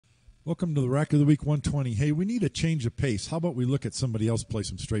Welcome to the Rack of the Week 120. Hey, we need a change of pace. How about we look at somebody else play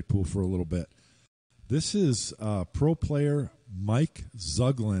some straight pool for a little bit? This is pro player Mike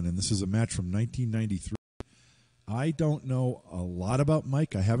Zuglan, and this is a match from 1993. I don't know a lot about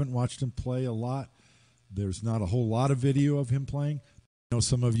Mike. I haven't watched him play a lot. There's not a whole lot of video of him playing. I know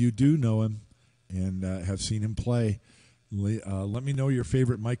some of you do know him and have seen him play. Let me know your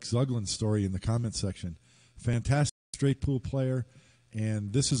favorite Mike Zuglan story in the comment section. Fantastic straight pool player.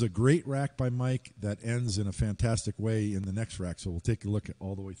 And this is a great rack by Mike that ends in a fantastic way in the next rack. So we'll take a look at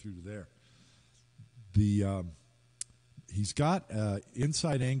all the way through to there. He's got an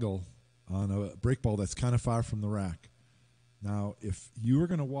inside angle on a break ball that's kind of far from the rack. Now, if you were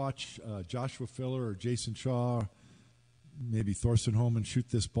going to watch Joshua Filler or Jason Shaw, maybe Thorsten Homan shoot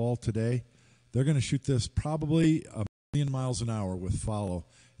this ball today, they're going to shoot this probably a million miles an hour with follow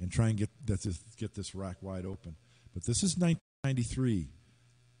and try and get this rack wide open. But this is 1993.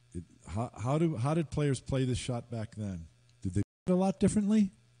 How did players play this shot back then? Did they do it a lot differently?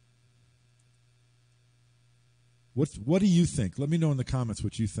 What do you think? Let me know in the comments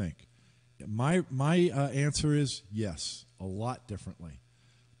what you think. My answer is yes, a lot differently.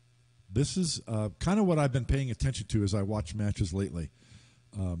 This is kind of what I've been paying attention to as I watch matches lately,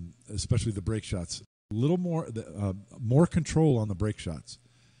 especially the break shots. A little more control on the break shots.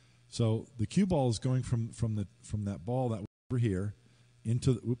 So the cue ball is going from that ball that was over here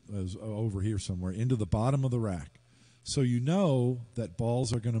into over here somewhere into the bottom of the rack. So you know that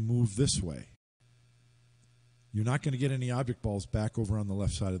balls are going to move this way. You're not going to get any object balls back over on the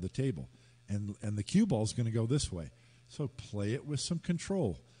left side of the table. And the cue ball is going to go this way. So play it with some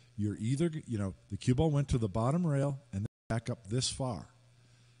control. You're either, the cue ball went to the bottom rail and then back up this far.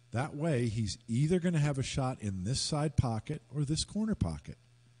 That way, he's either going to have a shot in this side pocket or this corner pocket.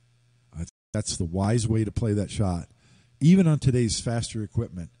 That's the wise way to play that shot, even on today's faster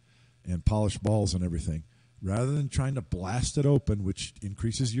equipment and polished balls and everything. Rather than trying to blast it open, which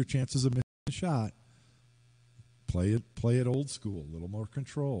increases your chances of missing the shot, play it old school, a little more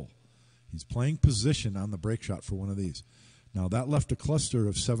control. He's playing position on the break shot for one of these. Now, that left a cluster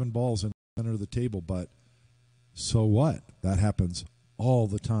of 7 balls in the center of the table, but so what? That happens all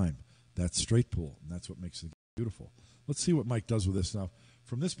the time. That's straight pool, and that's what makes it beautiful. Let's see what Mike does with this now.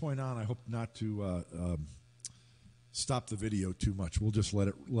 From this point on, I hope not to stop the video too much. We'll just let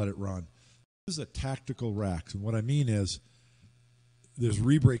it run. This is a tactical rack, and what I mean is there's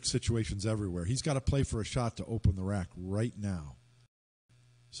rebreak situations everywhere. He's got to play for a shot to open the rack right now.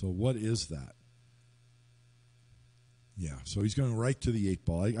 So what is that? Yeah, so he's going right to the 8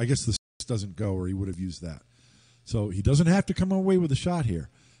 ball. I guess the 6 doesn't go, or he would have used that. So he doesn't have to come away with a shot here.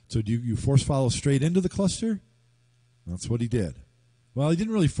 So do you force follow straight into the cluster? That's what he did. Well, he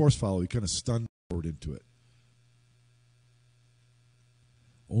didn't really force follow. He kind of stunned forward into it.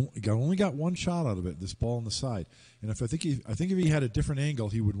 Only got one shot out of it, this ball on the side. And I think if he had a different angle,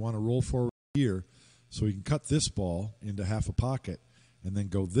 he would want to roll forward here so he can cut this ball into half a pocket and then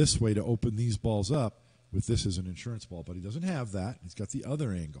go this way to open these balls up with this as an insurance ball. But he doesn't have that. He's got the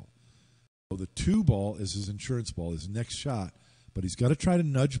other angle. So the 2 ball is his insurance ball, his next shot. But he's got to try to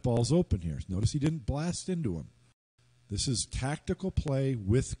nudge balls open here. Notice he didn't blast into them. This is tactical play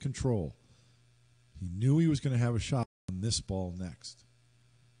with control. He knew he was going to have a shot on this ball next.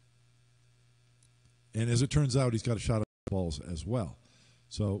 And as it turns out, he's got a shot on balls as well.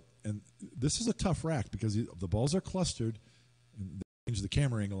 So, and this is a tough rack because the balls are clustered. And they change the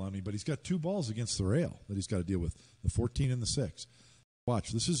camera angle on me, but he's got 2 balls against the rail that he's got to deal with, the 14 and the 6.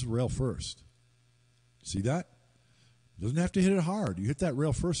 Watch, this is rail first. See that? Doesn't have to hit it hard. You hit that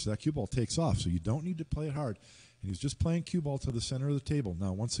rail first, so that cue ball takes off, so you don't need to play it hard. And he's just playing cue ball to the center of the table.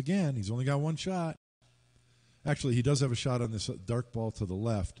 Now, once again, he's only got one shot. Actually, he does have a shot on this dark ball to the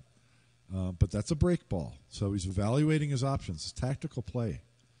left, but that's a break ball. So he's evaluating his options. It's tactical play.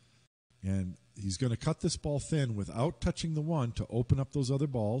 And he's going to cut this ball thin without touching the 1 to open up those other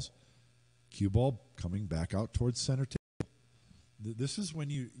balls. Cue ball coming back out towards center table. This is when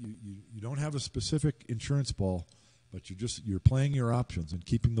you don't have a specific insurance ball, but you're playing your options and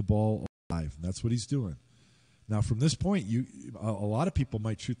keeping the ball alive. And that's what he's doing. Now, from this point, a lot of people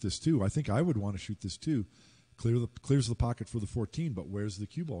might shoot this too. I think I would want to shoot this too. Clears the pocket for the 14, but where's the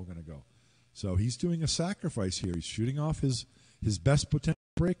cue ball going to go? So he's doing a sacrifice here. He's shooting off his best potential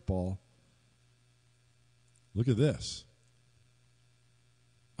break ball. Look at this.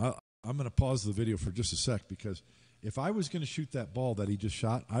 I'm going to pause the video for just a sec because if I was going to shoot that ball that he just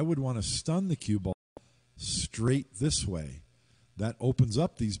shot, I would want to stun the cue ball straight this way. That opens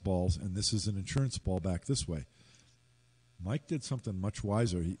up these balls, and this is an insurance ball back this way. Mike did something much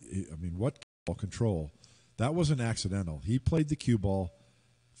wiser. What ball control? That wasn't accidental. He played the cue ball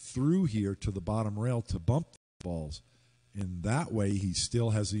through here to the bottom rail to bump the balls. In that way, he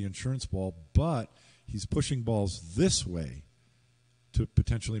still has the insurance ball, but he's pushing balls this way to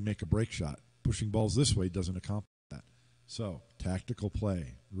potentially make a break shot. Pushing balls this way doesn't accomplish that. So, tactical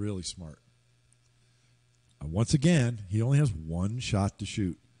play, really smart. Once again, he only has one shot to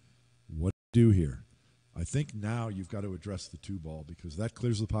shoot. What do you do here? I think now you've got to address the 2 ball because that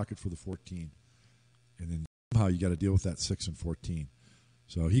clears the pocket for the 14. And then somehow you got to deal with that 6 and 14.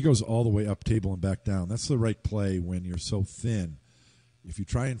 So he goes all the way up table and back down. That's the right play when you're so thin. If you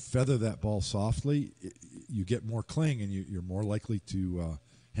try and feather that ball softly, you get more cling and you're more likely to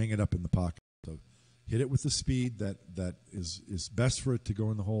hang it up in the pocket. So hit it with the speed that is best for it to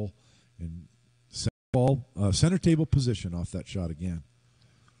go in the hole and center table position off that shot again.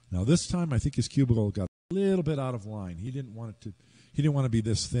 Now this time I think his cue ball got a little bit out of line. He didn't want to be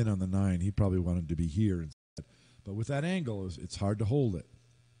this thin on the 9. He probably wanted to be here instead. But with that angle, it's hard to hold it.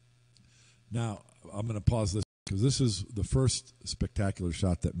 Now I'm going to pause this because this is the first spectacular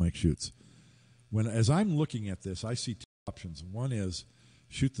shot that Mike shoots. As I'm looking at this, I see 2 options. One is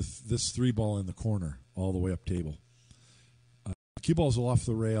shoot this 3 ball in the corner all the way up table. Cue ball's off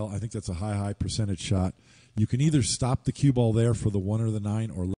the rail. I think that's a high percentage shot. You can either stop the cue ball there for the 1 or the 9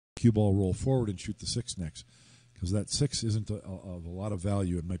 or let the cue ball roll forward and shoot the 6 next because that 6 isn't of a lot of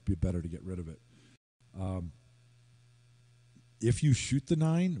value. It might be better to get rid of it. If you shoot the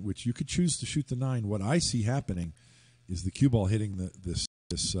 9, which you could choose to shoot the 9, what I see happening is the cue ball hitting this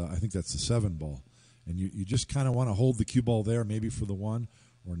I think that's the 7 ball. And you just kind of want to hold the cue ball there maybe for the 1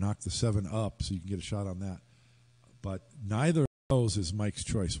 or knock the 7 up so you can get a shot on that. But neither of those is Mike's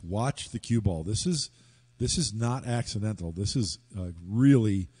choice. Watch the cue ball. This is not accidental. This is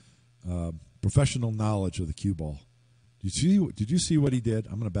really professional knowledge of the cue ball. Did you see what he did?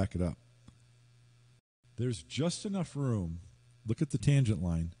 I'm going to back it up. There's just enough room. Look at the tangent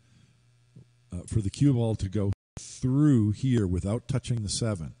line for the cue ball to go through here without touching the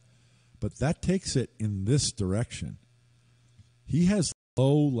 7. But that takes it in this direction. He has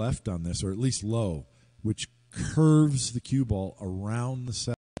low left on this, or at least low, which curves the cue ball around the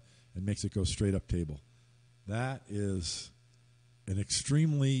 7 and makes it go straight up table. That is an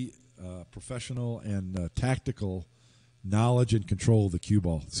extremely professional and tactical knowledge and control of the cue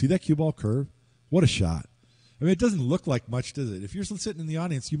ball. See that cue ball curve? What a shot. I mean, it doesn't look like much, does it? If you're sitting in the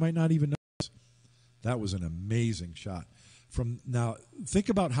audience, you might not even notice. That was an amazing shot. Now, think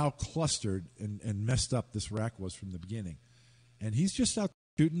about how clustered and messed up this rack was from the beginning. And he's just out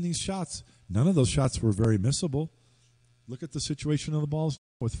shooting these shots. None of those shots were very missable. Look at the situation of the balls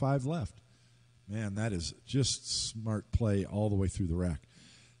with 5 left. Man, that is just smart play all the way through the rack.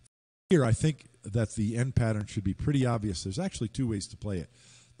 Here, I think that the end pattern should be pretty obvious. There's actually 2 ways to play it.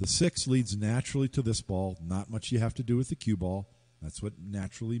 The 6 leads naturally to this ball. Not much you have to do with the cue ball. That's what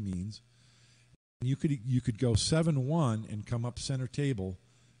naturally means. You could go 7-1 and come up center table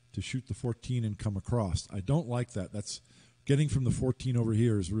to shoot the 14 and come across. I don't like that. That's getting from the 14 over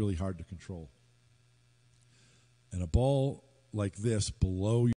here is really hard to control. And a ball like this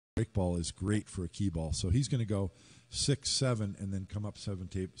below your break ball is great for a key ball. So he's going to go 6-7 and then come up center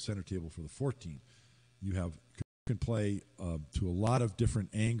table for the 14. You can play to a lot of different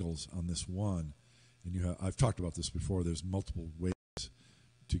angles on this 1, and I've talked about this before. There's multiple ways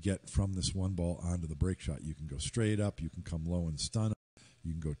to get from this 1 ball onto the break shot. You can go straight up, you can come low and stun up,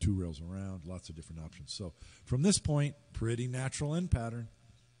 you can go 2 rails around, lots of different options. So from this point, pretty natural end pattern,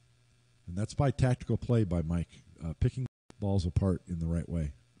 and that's by tactical play by Mike, picking balls apart in the right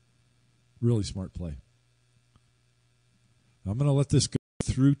way. Really smart play. I'm going to let this go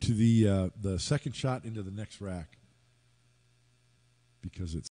through to the second shot into the next rack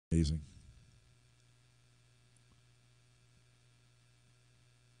because it's amazing.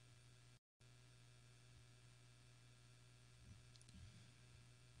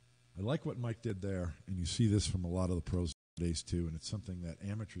 I like what Mike did there, and you see this from a lot of the pros nowadays too, and it's something that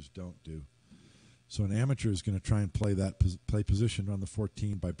amateurs don't do. So an amateur is going to try and play position on the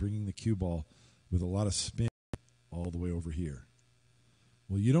 14 by bringing the cue ball with a lot of spin all the way over here.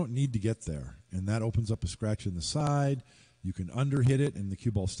 Well, you don't need to get there, and that opens up a scratch in the side. You can underhit it, and the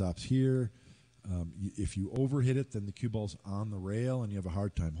cue ball stops here. If you overhit it, then the cue ball's on the rail, and you have a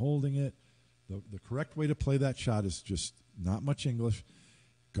hard time holding it. The correct way to play that shot is just not much English.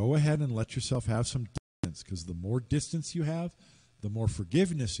 Go ahead and let yourself have some distance, because the more distance you have, the more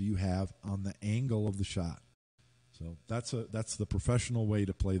forgiveness you have on the angle of the shot. So that's the professional way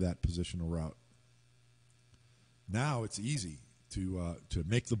to play that positional route. Now it's easy to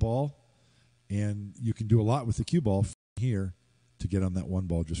make the ball, and you can do a lot with the cue ball here to get on that 1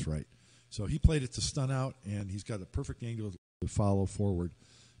 ball just right. So he played it to stun out, and he's got a perfect angle to follow forward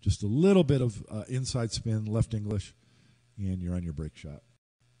Just a little bit of inside spin, left English, and you're on your break shot.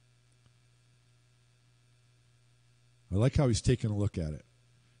 I like how he's taking a look at it.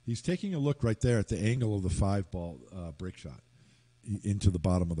 He's taking a look right there at the angle of the 5-ball break shot into the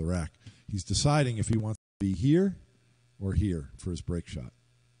bottom of the rack. He's deciding if he wants to be here or here for his break shot.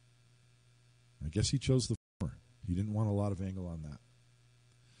 I guess he chose the former. He didn't want a lot of angle on that.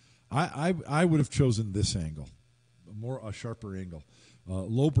 I would have chosen this angle, a sharper angle.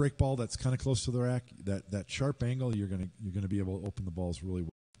 Low break ball that's kind of close to the rack. That sharp angle, you're gonna be able to open the balls really well.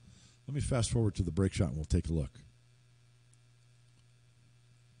 Let me fast forward to the break shot and we'll take a look.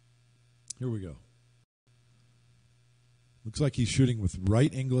 Here we go. Looks like he's shooting with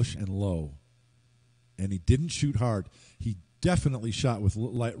right English and low, and he didn't shoot hard. He definitely shot with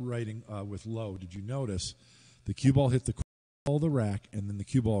with low. Did you notice the cue ball hit the corner of the rack, and then the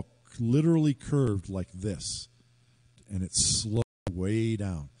cue ball literally curved like this, and it slowed way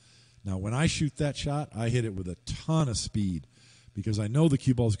down. Now, when I shoot that shot, I hit it with a ton of speed because I know the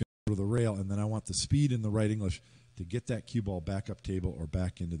cue ball is going to go to the rail, and then I want the speed in the right English to get that cue ball back up table or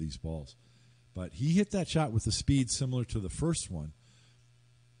back into these balls. But he hit that shot with the speed similar to the first one,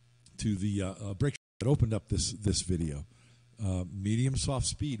 to the break that opened up this video. Medium soft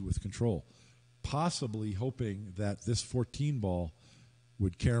speed with control, possibly hoping that this 14 ball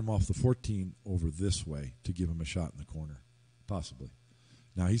would carry him off the 14 over this way to give him a shot in the corner, possibly.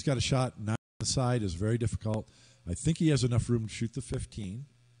 Now he's got a shot 9 on the side, is very difficult. I think he has enough room to shoot the 15.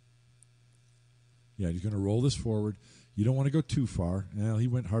 Yeah, he's going to roll this forward. You don't want to go too far. Well, he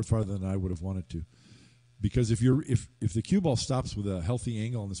went hard farther than I would have wanted to, because if the cue ball stops with a healthy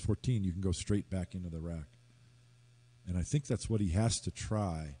angle on this 14, you can go straight back into the rack. And I think that's what he has to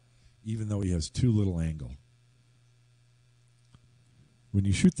try, even though he has too little angle. When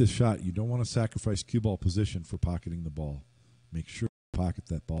you shoot this shot, you don't want to sacrifice cue ball position for pocketing the ball. Make sure you pocket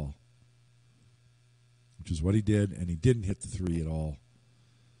that ball, which is what he did, and he didn't hit the 3 at all.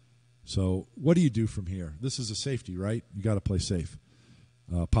 So what do you do from here? This is a safety, right? You got to play safe.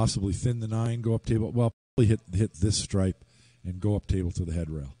 Possibly thin the 9, go up table. Well, probably hit this stripe and go up table to the head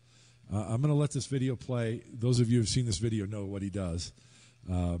rail. I'm going to let this video play. Those of you who have seen this video know what he does.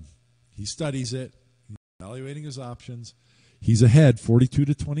 He studies it. He's evaluating his options. He's ahead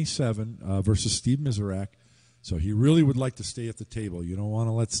 42-27 versus Steve Miserak. So he really would like to stay at the table. You don't want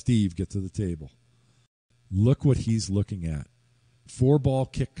to let Steve get to the table. Look what he's looking at. 4-ball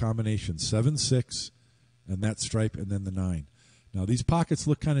kick combination, 7-6, and that stripe, and then the 9. Now, these pockets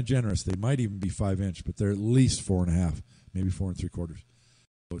look kind of generous. They might even be 5-inch, but they're at least 4.5, maybe 4 3/4.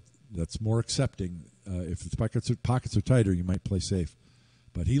 So that's more accepting. If the pockets are tighter, you might play safe.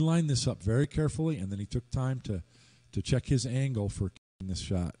 But he lined this up very carefully, and then he took time to check his angle for kicking this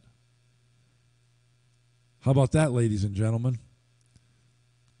shot. How about that, ladies and gentlemen?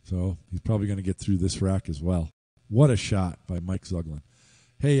 So he's probably going to get through this rack as well. What a shot by Mike Zuglan.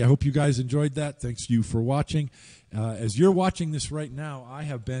 Hey, I hope you guys enjoyed that. Thanks to you for watching. As you're watching this right now, I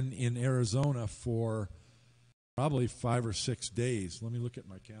have been in Arizona for probably 5 or 6 days. Let me look at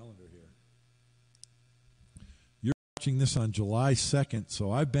my calendar here. You're watching this on July 2nd,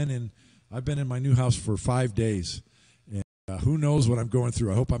 so I've been in my new house for 5 days. And who knows what I'm going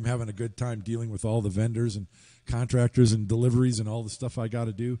through. I hope I'm having a good time dealing with all the vendors and contractors and deliveries and all the stuff I got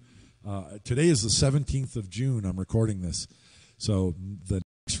to do. Today is the 17th of June. I'm recording this. So the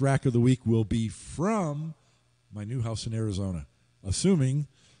next rack of the week will be from my new house in Arizona, assuming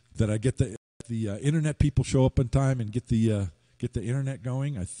that I get the internet people show up on time and get the internet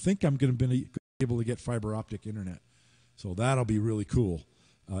going. I think I'm going to be able to get fiber optic internet. So that'll be really cool.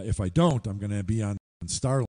 If I don't, I'm going to be on Starlink